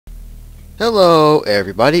Hello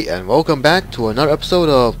everybody and welcome back to another episode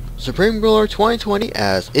of Supreme Ruler 2020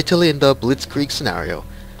 as Italy in the Blitzkrieg Scenario.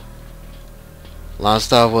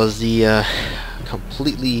 Last off was the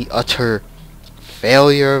completely utter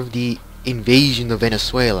failure of the invasion of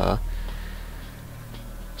Venezuela.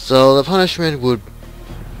 So the punishment would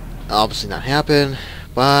obviously not happen,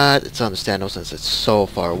 but it's understandable since it's so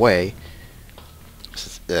far away.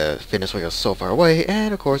 Since Venezuela is so far away,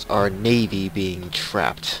 and of course our navy being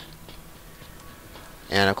trapped.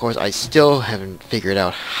 And of course, I still haven't figured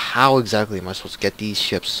out how exactly am I supposed to get these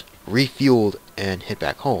ships refueled and hit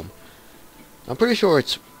back home. I'm kind of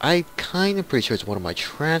pretty sure it's one of my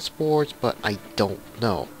transports, but I don't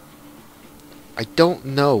know. I don't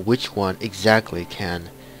know which one exactly can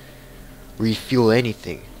refuel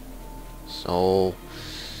anything. So,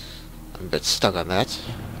 I'm a bit stuck on that.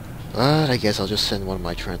 But I guess I'll just send one of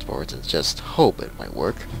my transports and just hope it might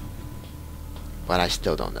work. But I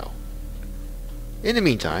still don't know. In the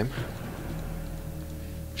meantime,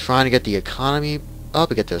 trying to get the economy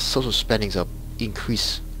up and get the social spendings up,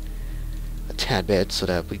 increase a tad bit so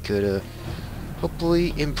that we could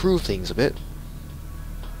hopefully improve things a bit.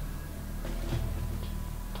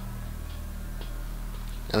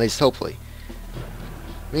 At least hopefully.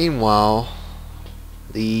 Meanwhile,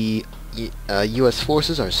 the US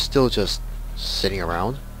forces are still just sitting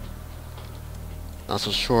around. Not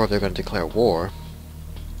so sure if they're going to declare war.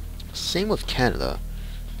 Same with Canada,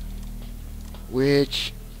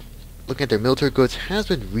 which, looking at their military goods, has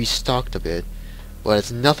been restocked a bit, but it's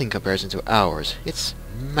nothing in comparison to ours. It's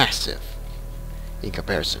massive in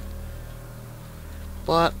comparison.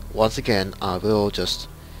 But once again, I will just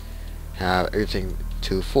have everything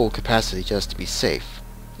to full capacity just to be safe.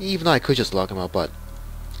 Even though I could just lock them out, but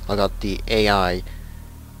I got the AI.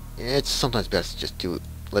 It's sometimes best to just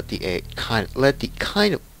let the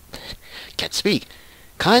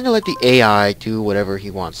AI do whatever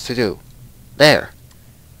he wants to do. There.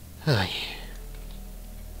 Okay,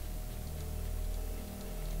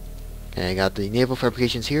 I got the naval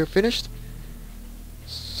fabrications here finished.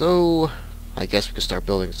 So, I guess we can start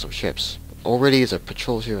building some ships. Already is a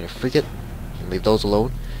patrol ship and a frigate. Leave those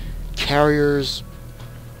alone. Carriers,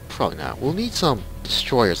 probably not. We'll need some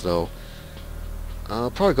destroyers though.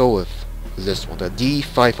 I'll probably go with this one, the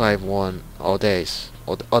D551 all days,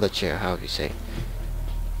 or the other chair, however you say.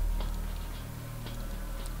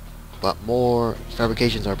 But more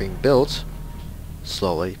fabrications are being built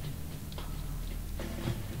slowly,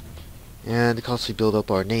 and to constantly build up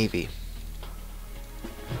our navy.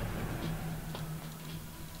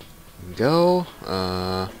 Go.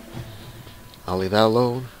 I'll leave that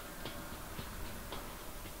alone.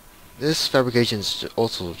 This fabrication is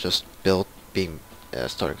also just built,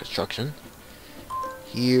 starting construction.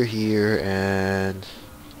 Here, and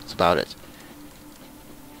that's about it.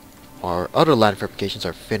 Our other land fabrications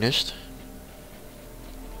are finished,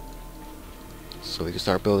 so we can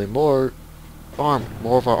start building more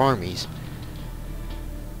of our armies.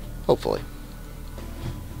 Hopefully.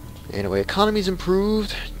 Anyway, economy's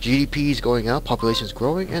improved, GDP is going up, population is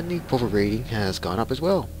growing, and the poverty rating has gone up as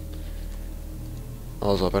well.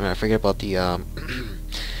 Also, but I forget about the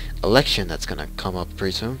election that's gonna come up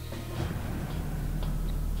pretty soon.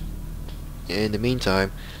 In the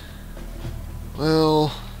meantime,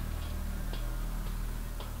 well,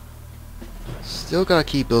 still gotta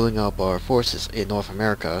keep building up our forces in North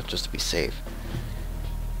America just to be safe.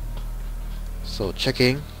 So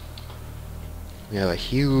checking, we have a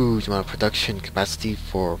huge amount of production capacity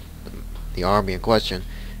for the army in question.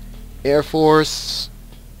 Air Force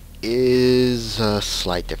is a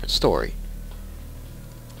slight different story.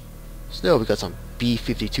 Still, we got some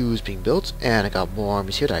B-52s being built, and I got more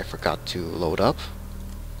armies here that I forgot to load up.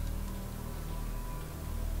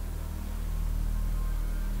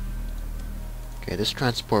 Okay, this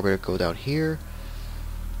transport better go down here.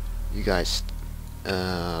 You guys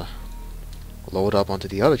load up onto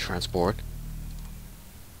the other transport.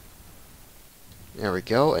 There we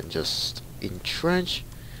go, and just entrench.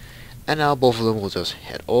 And now both of them will just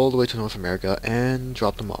head all the way to North America and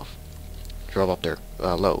drop them off. Drop up their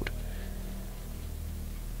load.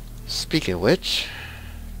 Speaking of which,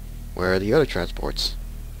 where are the other transports?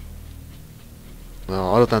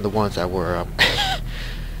 Well, other than the ones that were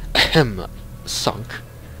sunk.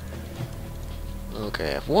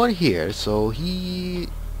 Okay, I have one here, so that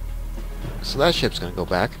ship's gonna go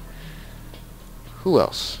back. Who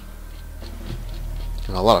else?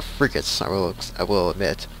 And a lot of frigates, I will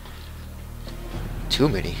admit. Too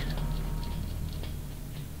many.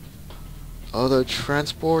 Other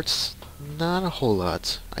transports? Not a whole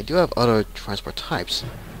lot. I do have other transport types,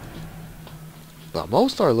 but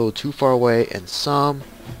most are a little too far away, and some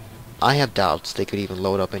I have doubts they could even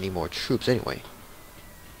load up any more troops anyway.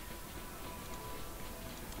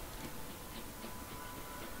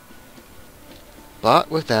 But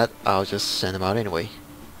with that, I'll just send them out anyway.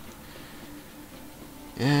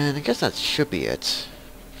 And I guess that should be it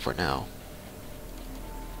for now.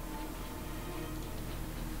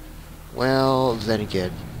 Well, then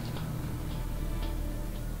again,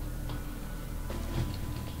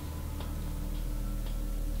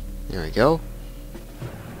 there we go.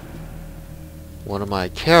 One of my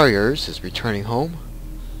carriers is returning home.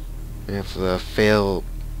 And for the failure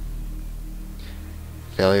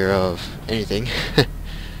of anything,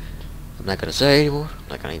 I'm not gonna say anymore. I'm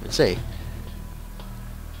not gonna even say.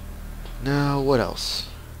 Now, what else?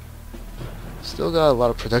 Still got a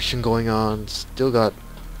lot of production going on. Still got...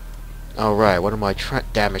 Alright, one of my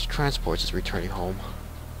damaged transports is returning home.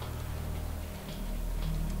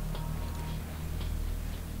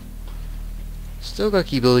 Still gotta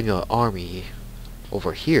keep building an army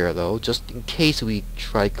over here, though, just in case we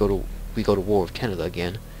go to war with Canada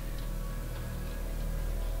again.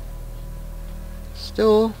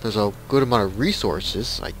 Still, there's a good amount of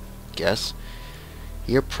resources, I guess.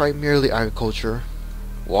 Here, primarily agriculture,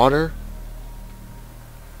 water,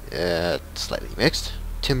 slightly mixed,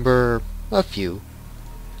 timber, a few.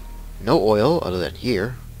 No oil other than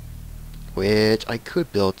here, which I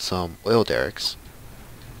could build some oil derricks,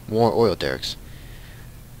 more oil derricks.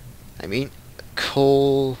 I mean,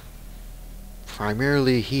 coal,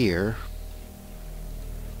 primarily here.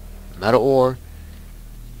 Metal ore,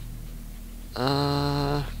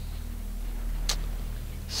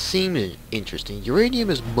 seems interesting. Uranium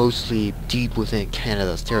is mostly deep within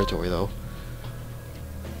Canada's territory, though.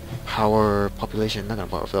 Power, population, not gonna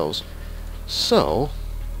bother with those. So,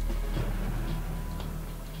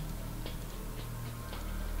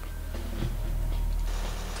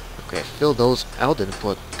 okay, fill those out and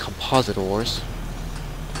put composite ores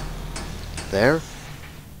there.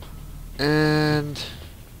 And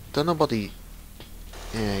don't know about the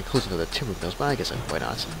inclusion of the timber mills, but I guess why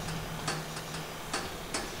not?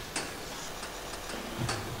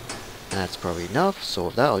 That's probably enough. So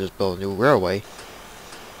with that, I'll just build a new railway.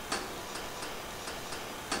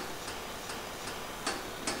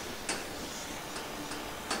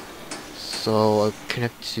 So I'll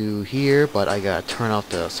connect to here, but I gotta turn off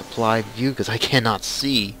the supply view because I cannot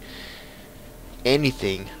see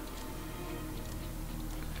anything.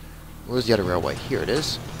 Where's the other railway? Here it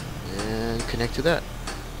is. And connect to that.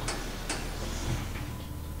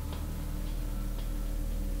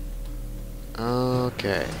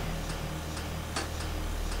 Okay.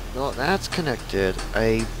 Well, that's connected.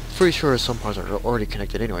 I'm pretty sure some parts are already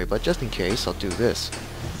connected anyway, but just in case, I'll do this.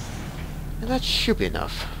 And that should be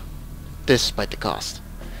enough, despite the cost.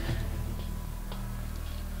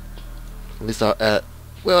 At least our,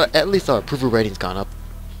 well, at least our approval rating's gone up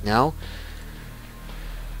now,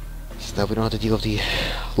 so that we don't have to deal with the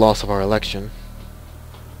loss of our election,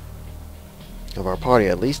 of our party,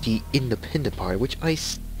 at least the Independent Party, which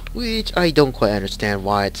I don't quite understand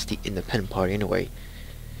why it's the Independent Party anyway.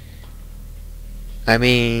 I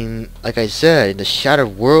mean, like I said, in the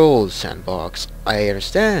Shattered World sandbox, I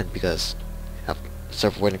understand, because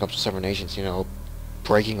when it comes to several nations, you know,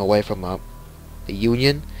 breaking away from the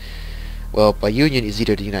Union. Well, by Union is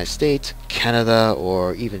either the United States, Canada,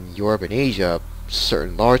 or even Europe and Asia,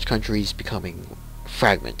 certain large countries becoming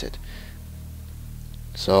fragmented.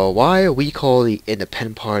 So why are we called the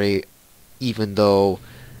Independent Party, even though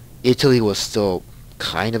Italy was still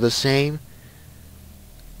kind of the same?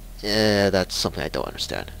 That's something I don't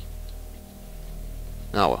understand.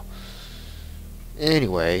 Oh well.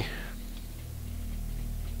 Anyway,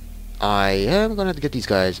 I am gonna have to get these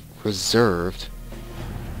guys reserved.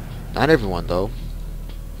 Not everyone, though.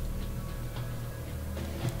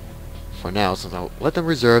 For now, since I'll let them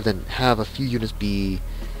reserved and have a few units be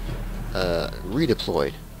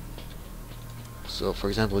redeployed. So, for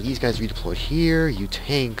example, these guys redeployed here. You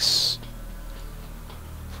tanks,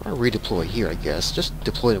 try to redeploy here, I guess. Just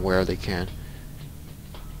deploy them wherever they can.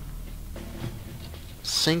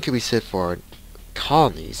 Same could be said for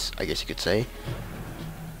colonies, I guess you could say.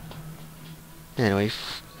 Anyway,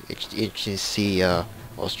 it's interesting to see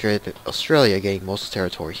Australia getting most of the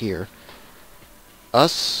territory here.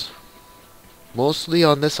 Us, mostly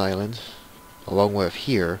on this island, along with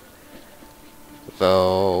here,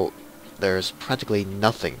 though there's practically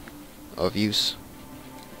nothing of use.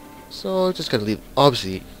 So just gonna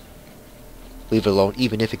obviously leave it alone,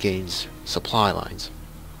 even if it gains supply lines.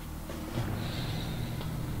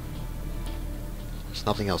 There's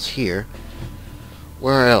nothing else here.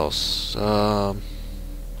 Where else?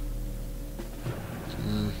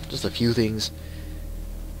 Just a few things.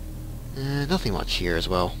 Nothing much here as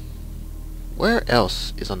well. Where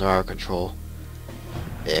else is under our control?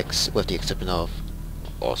 With the exception of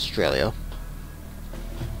Australia.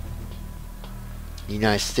 The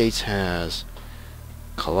United States has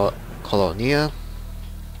Colonia.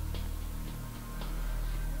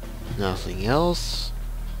 Nothing else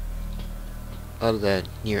other than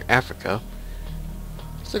near Africa.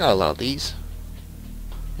 Still got a lot of these.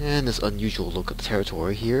 And this unusual look of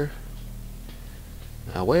territory here.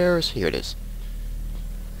 Now here it is.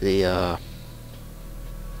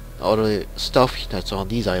 All the stuff that's on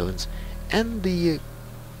these islands, and the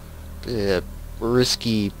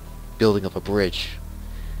risky building of a bridge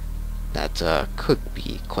that could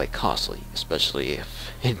be quite costly, especially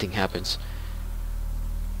if anything happens.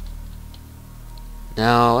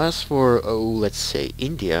 Now, as for, let's say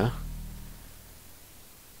India,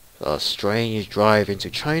 a strange drive into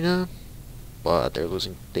China, but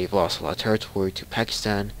they've lost a lot of territory to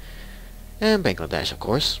Pakistan and Bangladesh, of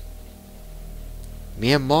course.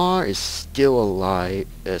 Myanmar is still alive,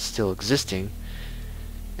 still existing,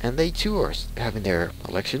 and they too are having their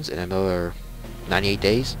elections in another 98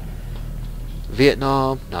 days.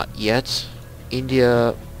 Vietnam, not yet.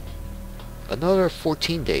 India, another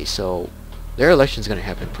 14 days, so their election is going to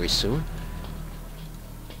happen pretty soon.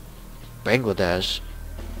 Bangladesh,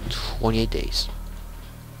 28 days.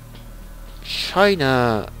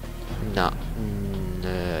 China, no.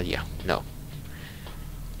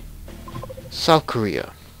 South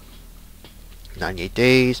Korea, 98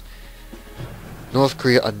 days. North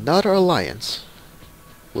Korea, another alliance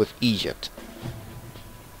with Egypt.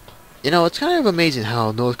 You know, it's kind of amazing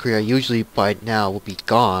how North Korea usually by now will be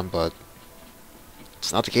gone, but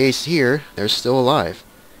it's not the case here. They're still alive.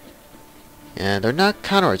 And they're not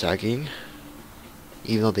counterattacking,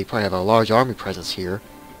 even though they probably have a large army presence here.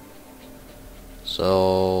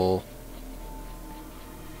 So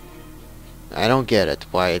I don't get it,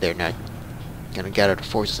 why they're not gonna gather the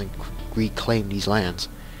forces and reclaim these lands.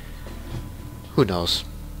 Who knows?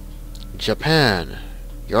 Japan,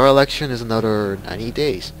 your election is another 90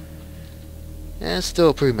 days. And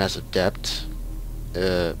still a pretty massive debt.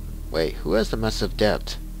 Wait, who has the massive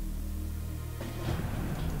debt?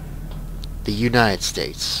 The United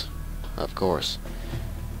States, of course.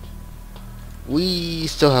 We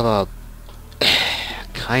still have a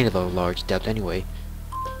kind of a large debt anyway.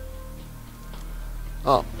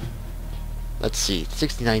 Oh, let's see,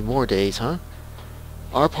 69 more days, huh?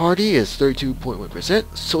 Our party is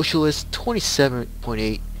 32.1%, Socialist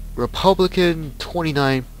 27.8%, Republican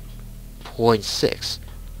 29.6%.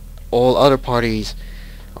 All other parties,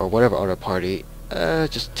 or whatever other party,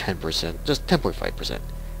 just 10%, just 10.5%.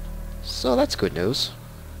 So that's good news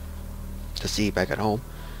to see back at home.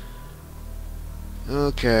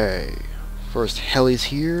 Okay, first helis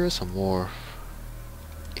here, some more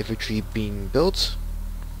infantry being built.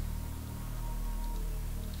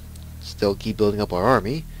 Still keep building up our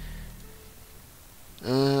army.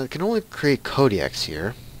 Can only create Kodiaks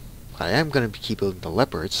here. I am going to keep building the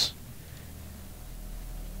Leopards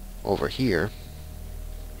over here.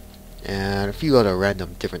 And a few other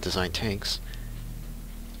random different design tanks.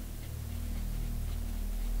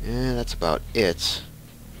 And that's about it.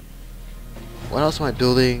 What else am I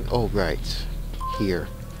building? Oh, right. Here.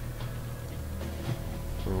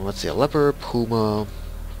 Let's see, a Leopard, Puma,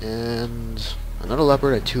 and another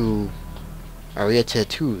Leopard and two Ariete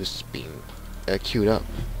 2s being queued up.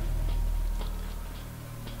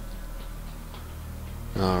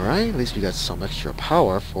 Alright, at least we got some extra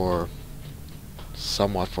power for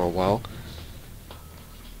somewhat for a while.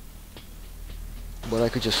 But I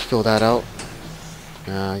could just fill that out.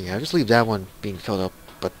 Yeah, just leave that one being filled up,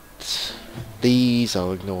 but these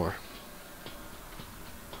I'll ignore.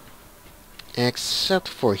 Except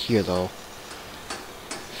for here though.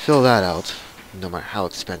 Fill that out, no matter how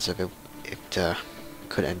expensive it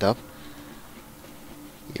could end up.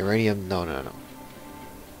 Uranium, no.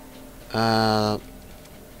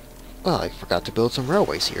 Well, I forgot to build some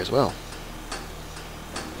railways here as well.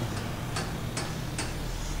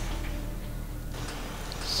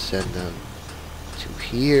 Send them to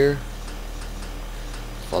here.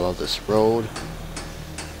 Follow this road.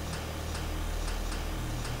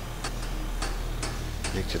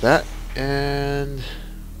 Connect to that, and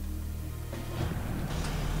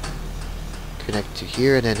connect to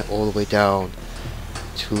here, and then all the way down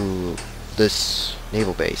to this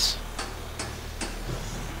naval base.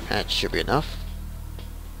 That should be enough.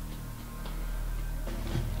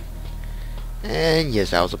 And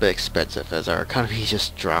yes, that was a bit expensive as our economy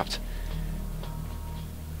just dropped.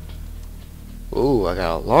 Ooh, I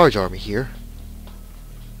got a large army here.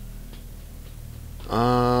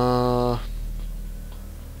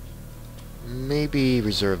 maybe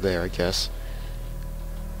reserve there, I guess.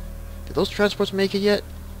 Did those transports make it yet?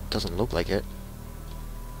 Doesn't look like it.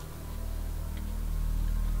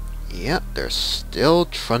 Yeah, they're still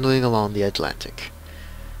trundling along the Atlantic.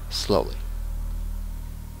 Slowly.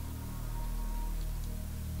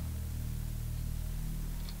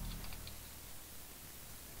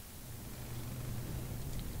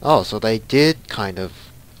 Oh, so they did kind of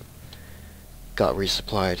got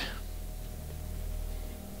resupplied.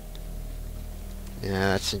 Yeah,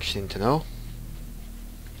 that's interesting to know.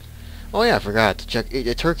 Oh yeah, I forgot to check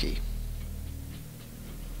Turkey.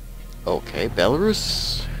 Okay,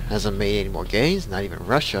 Belarus hasn't made any more gains, not even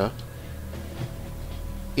Russia.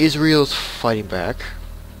 Israel's fighting back.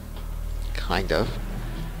 Kind of.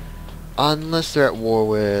 Unless they're at war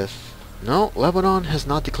with... No, Lebanon has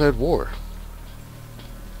not declared war.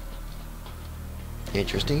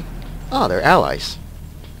 Interesting. Oh, they're allies.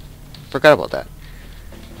 Forgot about that.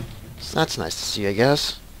 So that's nice to see, I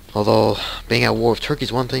guess. Although, being at war with Turkey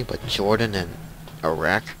is one thing, but Jordan and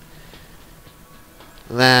Iraq...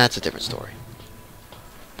 that's a different story.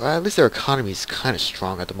 But at least their economy is kind of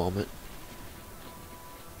strong at the moment.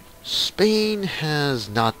 Spain has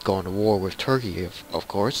not gone to war with Turkey, of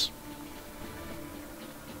course.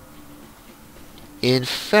 In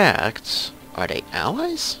fact, are they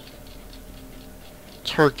allies?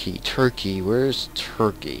 Turkey, where's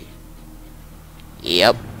Turkey?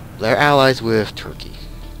 Yep, they're allies with Turkey.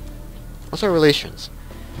 What's our relations?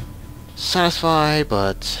 Satisfied,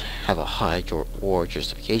 but have a high war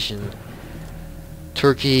justification.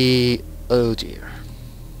 Turkey, oh dear.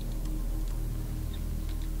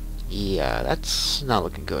 Yeah, that's not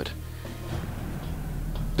looking good.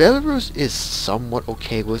 Belarus is somewhat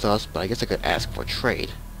okay with us, but I guess I could ask for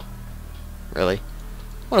trade. Really?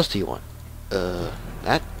 What else do you want?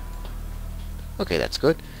 That? Okay, that's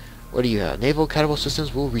good. What do you have? Naval catapult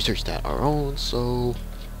systems? We'll research that our own, so...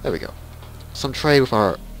 there we go. Some trade with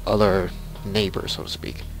our other neighbors, so to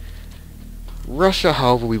speak. Russia,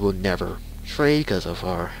 however, we will never trade because of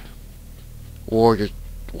our war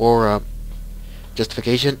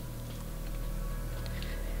justification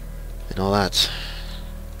and all that.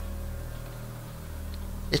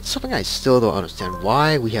 It's something I still don't understand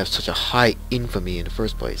why we have such a high infamy in the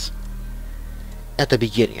first place. At the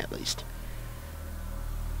beginning, at least.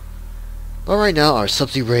 But right now, our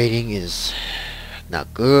subsidy rating is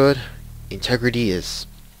not good. Integrity is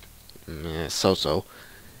so-so.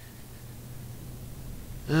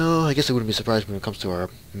 Well, I guess I wouldn't be surprised when it comes to our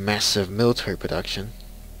massive military production.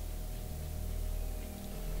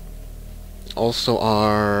 Also,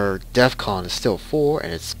 our DEFCON is still 4,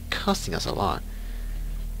 and it's costing us a lot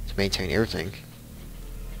to maintain everything.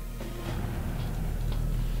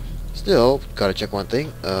 Still, gotta check one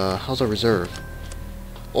thing. How's our reserve?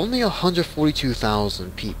 Only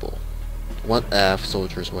 142,000 people.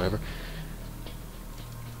 Soldiers, whatever.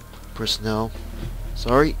 Personnel.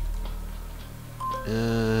 Sorry.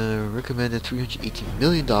 Recommended $318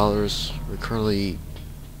 million. We're currently...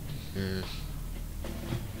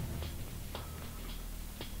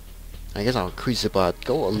 I guess I'll increase it, but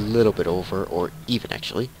go a little bit over, or even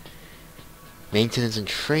actually. Maintenance and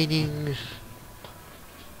training.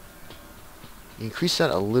 Increase that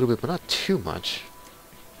a little bit, but not too much.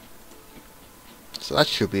 So that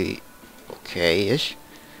should be okay-ish.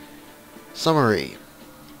 Summary.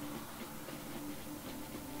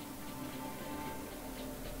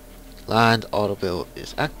 Land auto build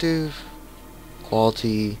is active.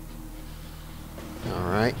 Quality.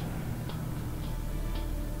 Alright.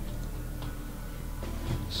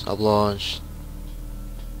 Sub-launch.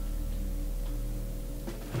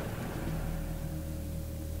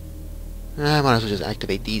 I might as well just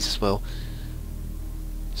activate these as well.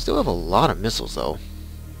 Still have a lot of missiles though.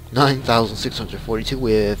 9,642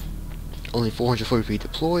 with only 443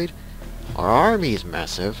 deployed. Our army is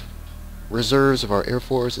massive. Reserves of our air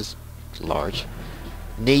force is large.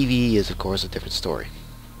 Navy is of course a different story.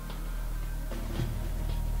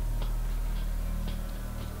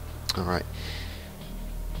 Alright.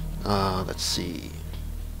 Let's see.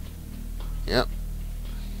 Yep.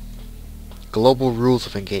 Global rules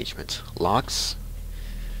of engagement. Locks.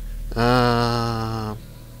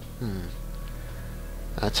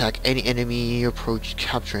 Attack any enemy, approach,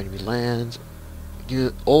 capture enemy lands.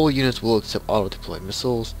 All units will accept auto-deploy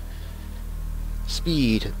missiles.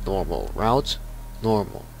 Speed, normal. Route,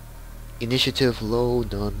 normal. Initiative, low,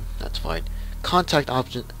 none. That's fine. Contact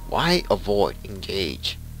option, why avoid?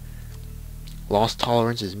 Engage. Loss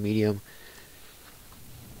tolerance is medium.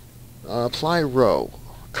 Apply row.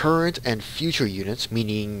 Current and future units,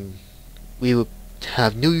 meaning we will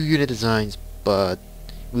have new unit designs, but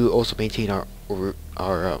we will also maintain our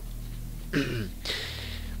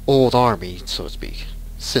old army, so to speak,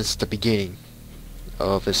 since the beginning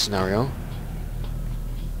of this scenario.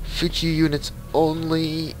 Future units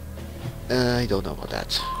only. I don't know about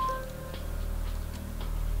that.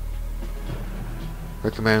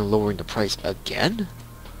 Recommend lowering the price again?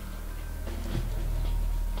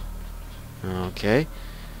 Okay.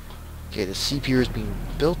 Okay, the CPU is being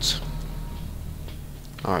built.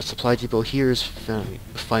 Our supply depot here is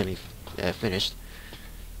finally finished.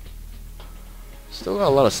 Still got a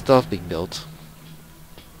lot of stuff being built.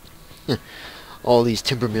 All these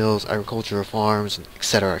timber mills, agricultural farms,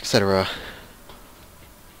 etc., etc.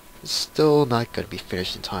 It's still not going to be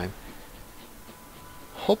finished in time.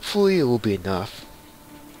 Hopefully it will be enough.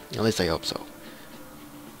 At least I hope so.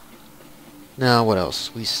 Now, what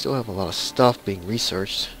else? We still have a lot of stuff being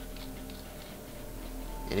researched.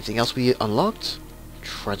 Anything else we unlocked?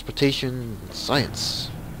 Transportation, science,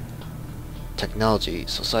 technology,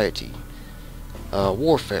 society,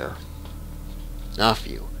 warfare, a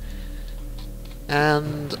few,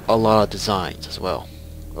 and a lot of designs as well.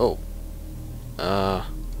 Oh,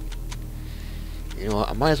 you know what,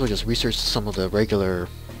 I might as well just research some of the regular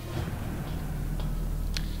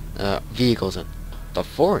vehicles in the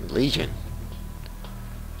Foreign Legion.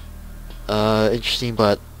 Interesting,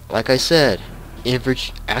 but like I said,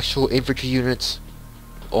 actual infantry units,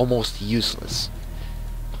 almost useless.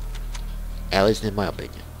 At least in my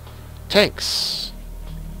opinion. Tanks.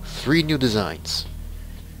 3 new designs.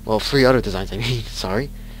 Well, 3 other designs, I mean, sorry.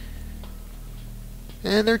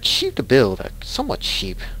 And they're cheap to build, somewhat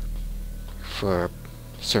cheap for a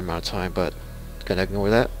certain amount of time, but gonna ignore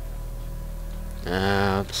that.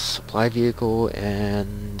 The supply vehicle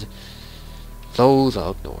and those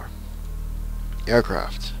I'll ignore.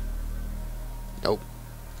 Aircraft. Nope.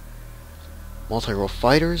 Multi-role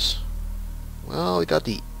fighters. Well, we got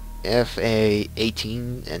the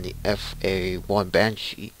FA-18 and the FA-1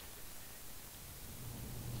 Banshee.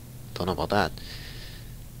 Don't know about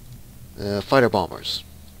that. Fighter bombers.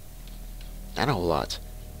 Not a whole lot.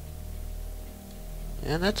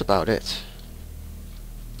 And that's about it.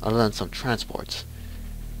 Other than some transports.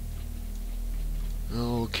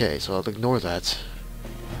 Okay, so I'll ignore that.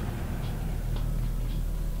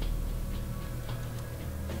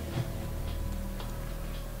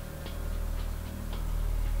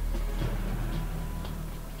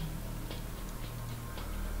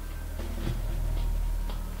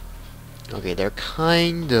 Okay, they're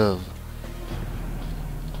kind of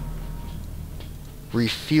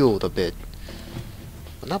refueled a bit,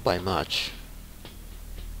 but not by much.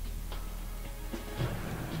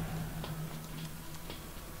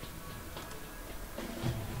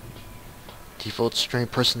 Default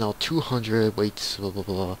strength personnel 200, weight blah blah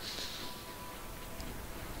blah.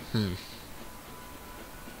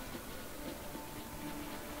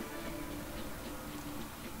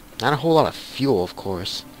 Not a whole lot of fuel, of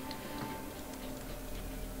course.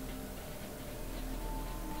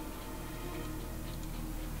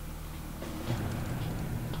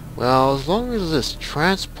 Well, as long as this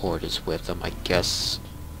transport is with them, I guess.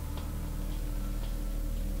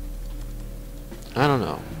 I don't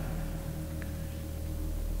know.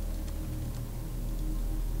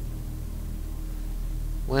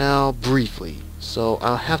 Well, briefly. So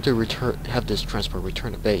I'll have to have this transport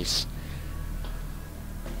return to base.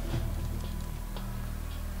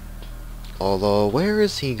 Although, where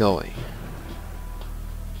is he going?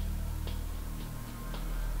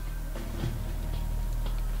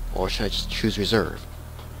 Or should I just choose reserve?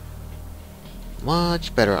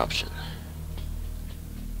 Much better option.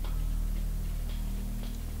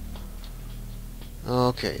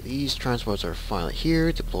 Okay, these transports are finally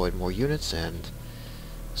here. Deployed more units and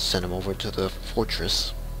send them over to the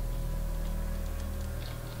fortress.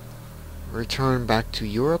 Return back to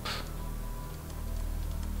Europe.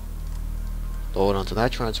 Load onto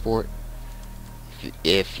that transport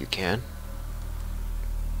if you can.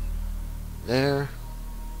 There.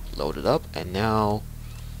 Load it up, and now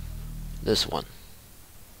this one.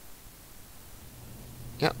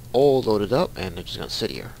 Yeah, all loaded up, and they're just gonna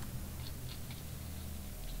sit here.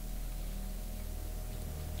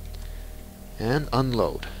 And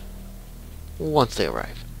unload once they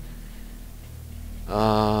arrive.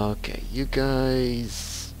 Okay, you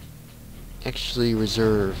guys actually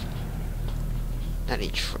reserve. Not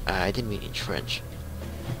I didn't mean entrench.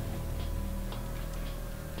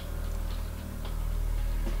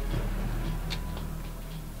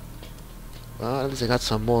 Well, at least I got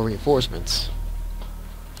some more reinforcements.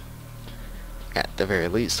 At the very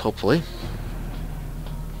least, hopefully.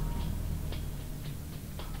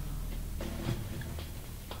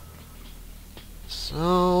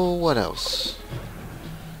 So, what else?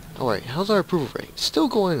 Alright, how's our approval rating? Still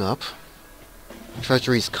going up.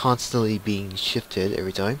 Treasury is constantly being shifted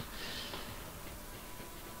every time.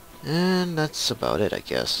 And that's about it, I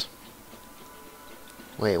guess.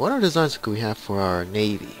 Wait, what other designs could we have for our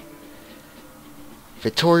Navy?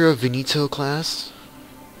 Vittorio Veneto class?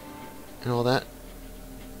 And all that?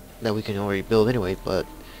 That we can already build anyway, but...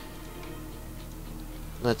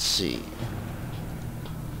 let's see.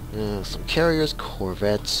 Some carriers,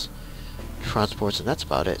 corvettes, transports, and that's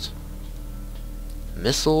about it.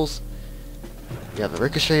 Missiles. We have the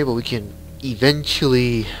ricochet, but we can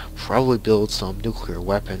eventually probably build some nuclear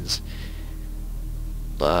weapons.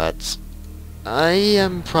 But I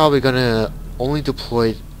am probably gonna only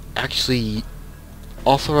deploy, actually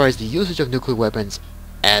authorize the usage of nuclear weapons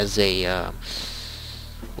as a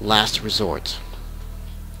last resort.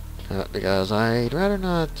 Because I'd rather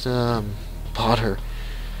not bother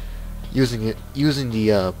using the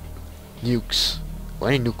nukes or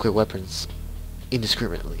any nuclear weapons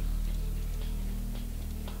indiscriminately.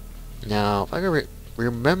 Now, if I can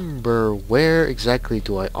remember where exactly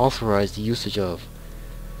do I authorize the usage of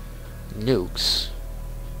nukes?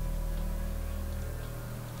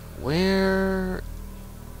 Where?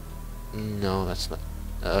 No, that's not.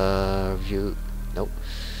 View. Nope.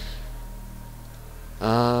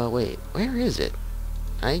 Wait. Where is it?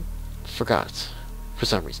 I forgot for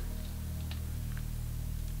some reason.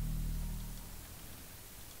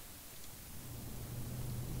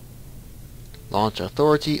 Launch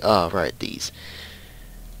authority. Right, these.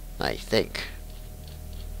 I think.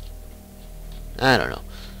 I don't know.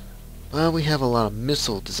 Well, we have a lot of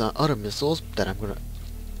missile design, other missiles that I'm gonna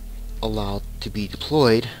allow to be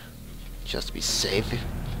deployed, just to be safe.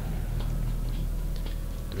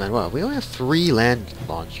 And well, we only have 3 land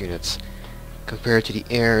launch units compared to the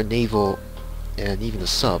air, naval, and even the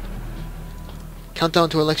sub. Countdown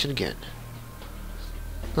to election again.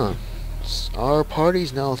 Huh. Our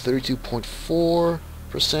party's now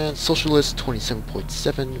 32.4%, Socialist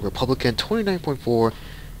 27.7%, Republican 29.4%.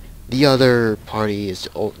 The other party is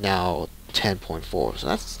now 10.4%, so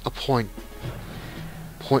that's a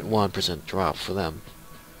 0.1% drop for them.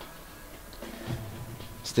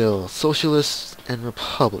 Still, Socialist and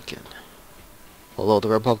Republican. Although the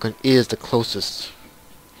Republican is the closest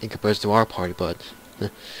in comparison to our party, but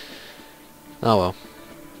oh well.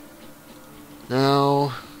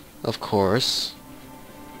 Now, of course,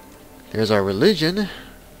 there's our religion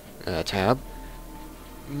tab.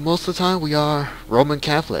 Most of the time we are Roman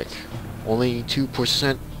Catholic. Only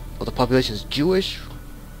 2% of the population is Jewish,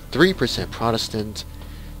 3% Protestant,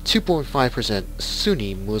 2.5%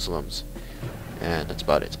 Sunni Muslims, and that's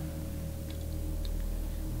about it.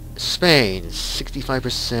 Spain is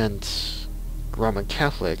 65% Roman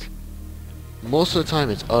Catholic. Most of the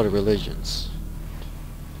time it's other religions.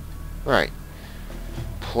 Right.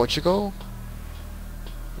 Portugal,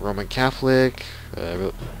 Roman Catholic,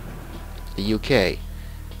 the UK,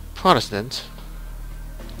 Protestant,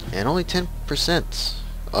 and only 10%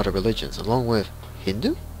 other religions, along with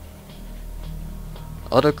Hindu,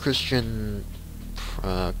 other Christian,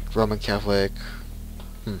 Roman Catholic.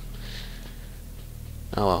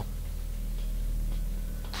 Oh well.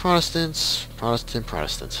 Protestants, Protestant.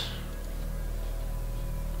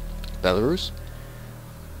 Belarus.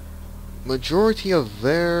 Majority of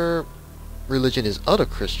their religion is other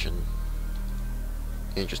Christian.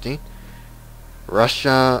 Interesting.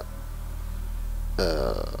 Russia,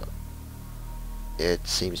 it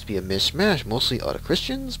seems to be a mishmash. Mostly other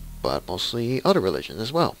Christians, but mostly other religions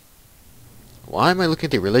as well. Why am I looking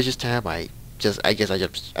at the religious tab? I guess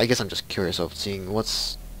I'm just curious of seeing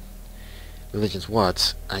what's religions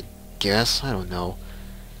what. I don't know.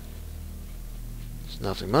 It's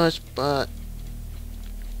nothing much, but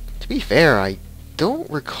to be fair, I don't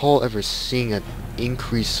recall ever seeing an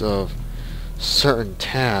increase of certain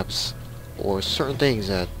tabs or certain things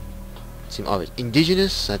that seem obvious.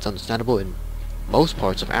 Indigenous, that's understandable in most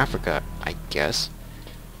parts of Africa, I guess.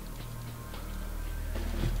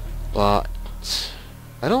 But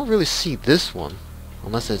I don't really see this one,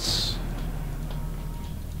 unless it's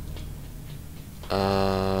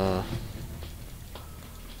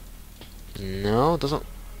no, it doesn't.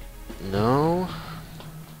 No.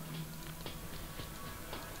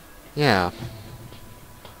 Yeah.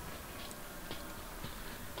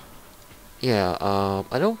 Yeah,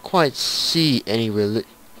 I don't quite see any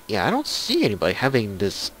I don't see anybody having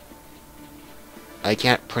this. I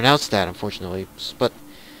can't pronounce that, unfortunately, but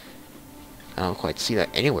I don't quite see that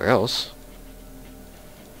anywhere else.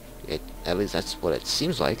 At least that's what it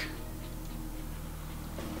seems like.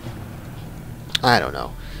 I don't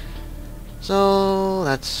know. So,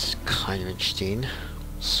 that's kind of interesting.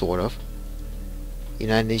 Sort of.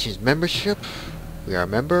 United Nations membership. We are a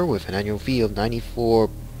member with an annual fee of $94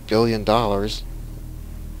 billion.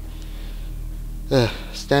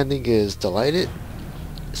 Standing is delighted.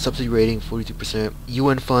 Subsidy rating 42%.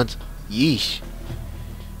 UN funds. Yeesh.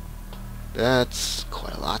 That's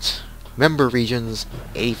quite a lot. Member regions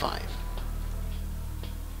 85.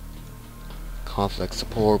 Conflict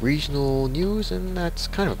support, regional news, and that's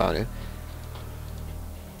kind of about it.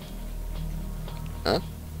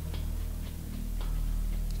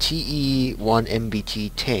 TE-1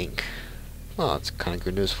 MBT tank. Well, that's kind of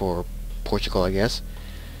good news for Portugal, I guess.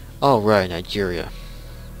 Oh, right, Nigeria.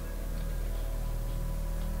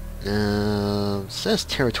 Says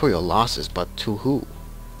territorial losses, but to who?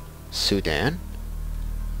 Sudan?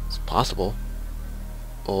 It's possible.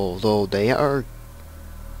 Although they are...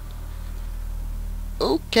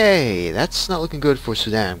 Okay, that's not looking good for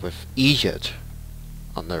Sudan with Egypt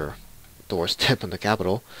on their doorstep in the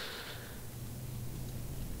capital.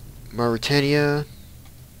 Mauritania,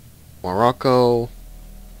 Morocco,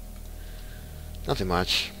 nothing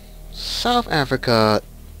much. South Africa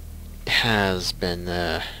has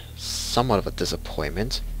been somewhat of a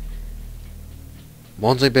disappointment.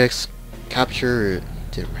 Mozambique's capture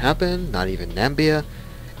didn't happen, not even Namibia,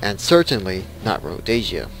 and certainly not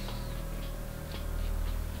Rhodesia.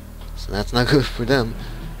 So that's not good for them.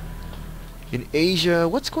 In Asia,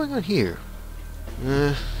 what's going on here?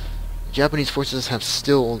 Japanese forces have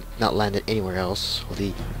still not landed anywhere else for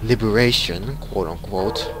the liberation, quote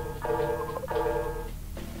unquote.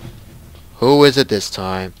 Who is it this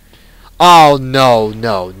time? Oh no,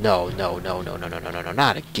 no, no, no, no, no, no, no, no, no, no,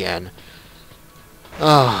 not again.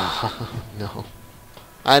 Oh, no.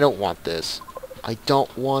 I don't want this. I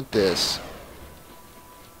don't want this.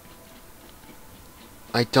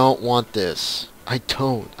 I don't want this. I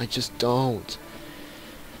don't. I just don't.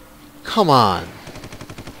 Come on.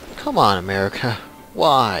 Come on, America.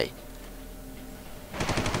 Why?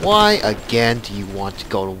 Why again do you want to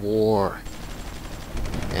go to war?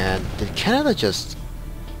 And did Canada just...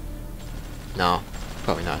 No,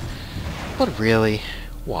 probably not. But really,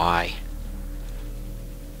 why?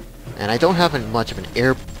 And I don't have much of an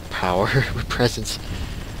air power presence.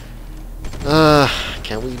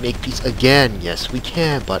 Can we make peace again? Yes, we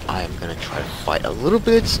can, but I am gonna try to fight a little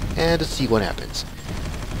bit and to see what happens.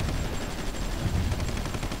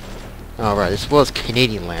 Alright, this was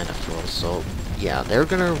Canadian land after all, so yeah, they're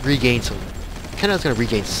gonna regain some... Canada's gonna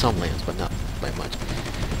regain some lands, but not by much.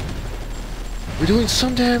 We're doing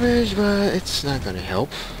some damage, but it's not gonna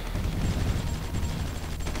help.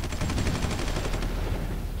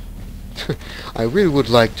 I really would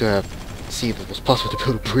like to see if it was possible to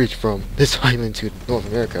build a bridge from this island to North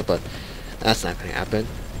America, but that's not gonna happen.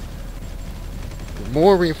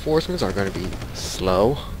 More reinforcements are gonna be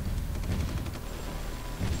slow.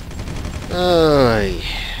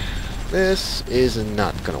 This is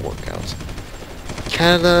not gonna work out.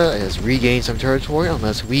 Canada has regained some territory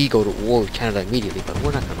unless we go to war with Canada immediately, but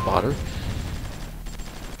we're not gonna bother.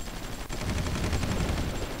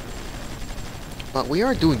 But we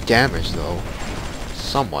are doing damage though.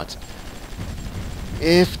 Somewhat.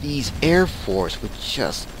 If these Air Force would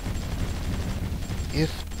just...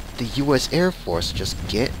 If the US Air Force just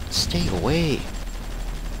stay away.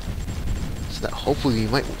 So that hopefully we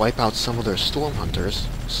might wipe out some of their storm hunters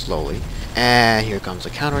slowly. And here comes a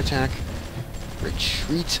counterattack.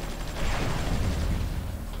 Retreat.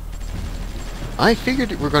 I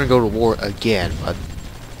figured we're gonna go to war again, but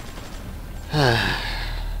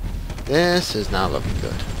this is not looking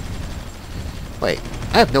good. Wait,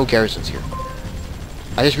 I have no garrisons here.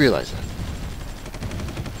 I just realized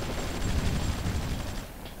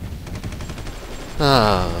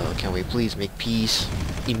that. Can we please make peace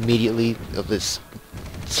immediately of this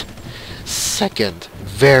second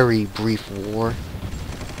very brief war?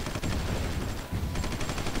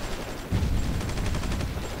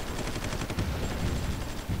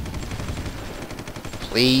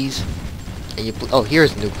 Please? And you oh,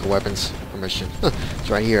 here's nuclear weapons permission. It's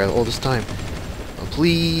right here all this time. Oh,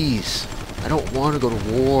 please. I don't want to go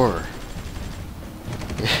to war.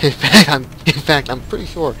 In fact, I'm pretty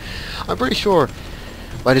sure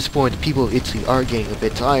by this point the people of Italy are getting a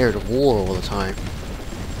bit tired of war all the time.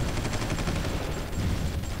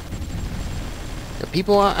 The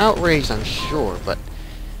people are outraged, I'm sure, but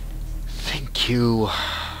thank you.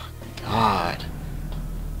 God.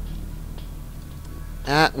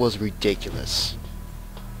 That was ridiculous.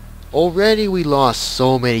 Already we lost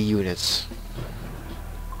so many units.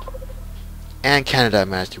 And Canada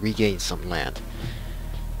managed to regain some land.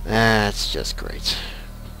 That's just great.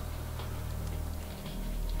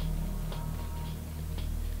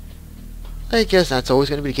 I guess that's always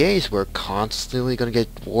going to be the case. We're constantly going to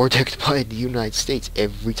get war declared by the United States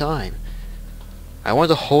every time. I wanted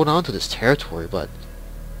to hold on to this territory, but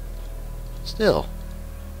still.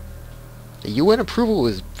 The UN approval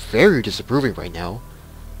is very disapproving right now.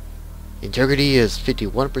 Integrity is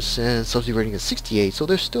 51%, subsidy rating is 68%, so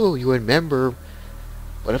they're still a UN member.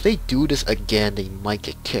 But if they do this again, they might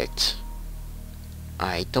get kicked.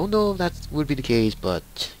 I don't know if that would be the case,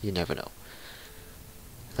 but you never know.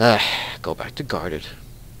 Go back to guarded.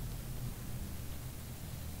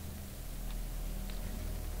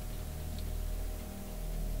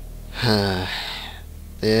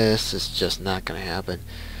 This is just not gonna happen.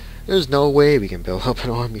 There's no way we can build up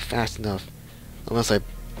an army fast enough unless I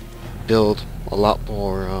build a lot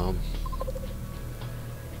more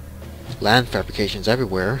land fabrications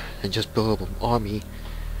everywhere and just build up an army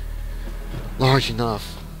large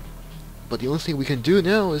enough. But the only thing we can do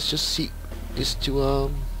now is just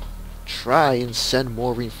to try and send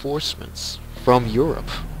more reinforcements from Europe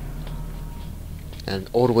and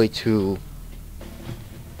all the way to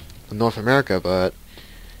North America, but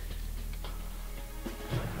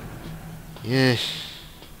yeah.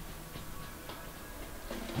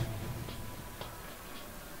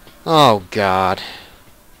 Oh God.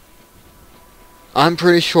 I'm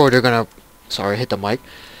pretty sure they're gonna... Sorry, I hit the mic.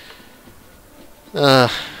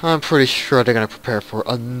 I'm pretty sure they're gonna prepare for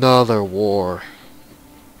another war.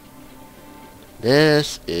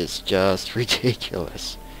 This is just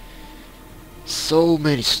ridiculous. So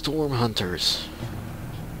many storm hunters.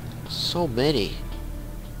 So many.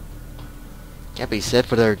 Can't be said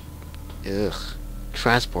for their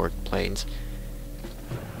transport planes.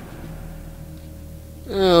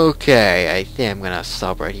 Okay, I think I'm gonna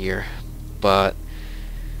stop right here. But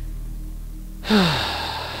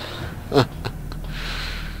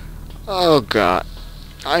oh God,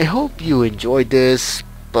 I hope you enjoyed this,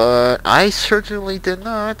 but I certainly did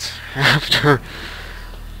not. After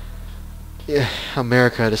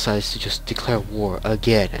America decides to just declare war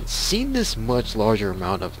again and seeing this much larger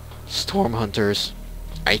amount of storm hunters,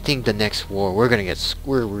 I think the next war we're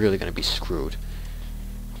really gonna be screwed.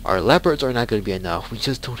 Our leopards are not gonna be enough. We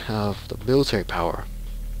just don't have the military power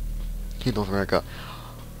in North America.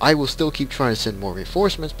 I will still keep trying to send more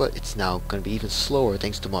reinforcements, but it's now going to be even slower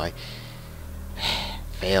thanks to my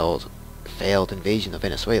failed invasion of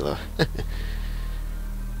Venezuela.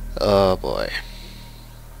 Oh boy.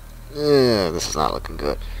 This is not looking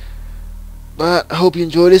good. But I hope you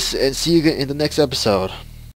enjoyed this, and see you again in the next episode.